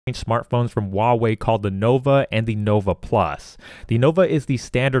smartphones from Huawei called the Nova and the Nova Plus. The Nova is the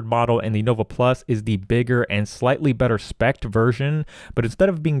standard model and the Nova Plus is the bigger and slightly better spec'd version, but instead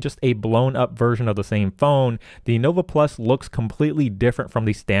of being just a blown up version of the same phone, the Nova Plus looks completely different from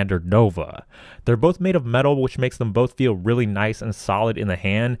the standard Nova. They're both made of metal, which makes them both feel really nice and solid in the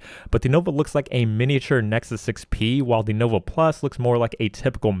hand, but the Nova looks like a miniature Nexus 6P, while the Nova Plus looks more like a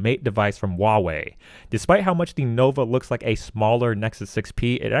typical Mate device from Huawei. Despite how much the Nova looks like a smaller Nexus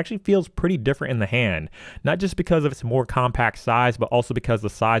 6P, it actually feels pretty different in the hand, not just because of its more compact size, but also because the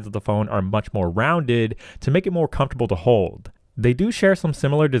sides of the phone are much more rounded to make it more comfortable to hold. They do share some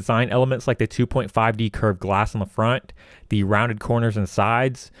similar design elements like the 2.5D curved glass on the front, the rounded corners and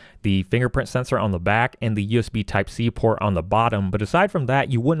sides, the fingerprint sensor on the back, and the USB Type-C port on the bottom, but aside from that,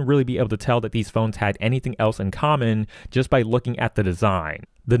 you wouldn't really be able to tell that these phones had anything else in common just by looking at the design.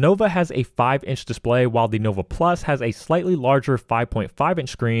 The Nova has a 5-inch display while the Nova Plus has a slightly larger 5.5-inch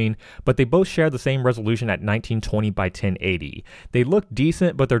screen, but they both share the same resolution at 1920 by 1080. They look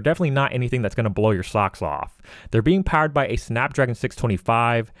decent, but they're definitely not anything that's going to blow your socks off. They're being powered by a Snapdragon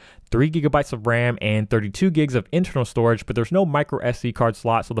 625, 3GB of RAM, and 32 gigs of internal storage, but there's no microSD card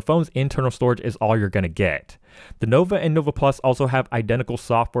slot, so the phone's internal storage is all you're going to get. The Nova and Nova Plus also have identical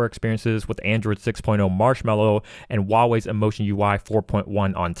software experiences with Android 6.0 Marshmallow and Huawei's EmotionUI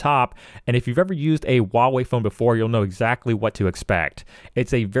 4.1 on top, and if you've ever used a Huawei phone before, you'll know exactly what to expect.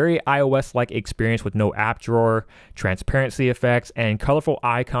 It's a very iOS-like experience with no app drawer, transparency effects, and colorful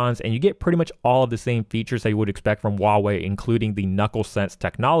icons, and you get pretty much all of the same features that you would expect from Huawei, including the Knuckle Sense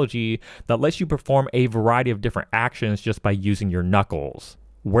technology that lets you perform a variety of different actions just by using your knuckles.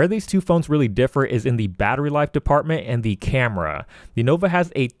 Where these two phones really differ is in the battery life department and the camera. The Nova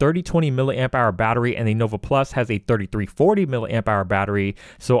has a 3020 mAh battery and the Nova Plus has a 3340 mAh battery,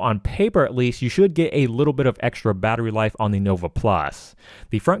 so on paper at least, you should get a little bit of extra battery life on the Nova Plus.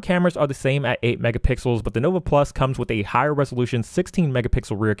 The front cameras are the same at 8 megapixels, but the Nova Plus comes with a higher resolution 16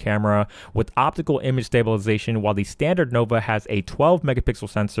 megapixel rear camera with optical image stabilization, while the standard Nova has a 12 megapixel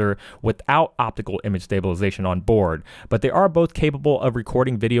sensor without optical image stabilization on board, but they are both capable of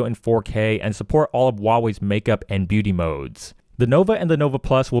recording video in 4K and support all of Huawei's makeup and beauty modes. The Nova and the Nova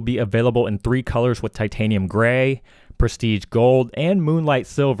Plus will be available in 3 colors with titanium gray, prestige gold, and moonlight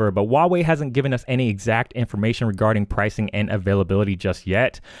silver, but Huawei hasn't given us any exact information regarding pricing and availability just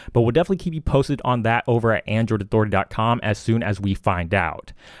yet, but we'll definitely keep you posted on that over at AndroidAuthority.com as soon as we find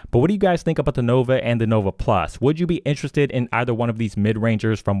out. But what do you guys think about the Nova and the Nova Plus? Would you be interested in either one of these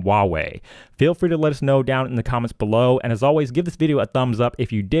mid-rangers from Huawei? Feel free to let us know down in the comments below, and as always, give this video a thumbs up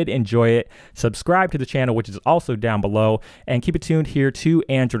if you did enjoy it, subscribe to the channel, which is also down below, and keep it tuned here to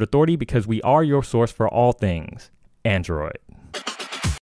Android Authority because we are your source for all things Android.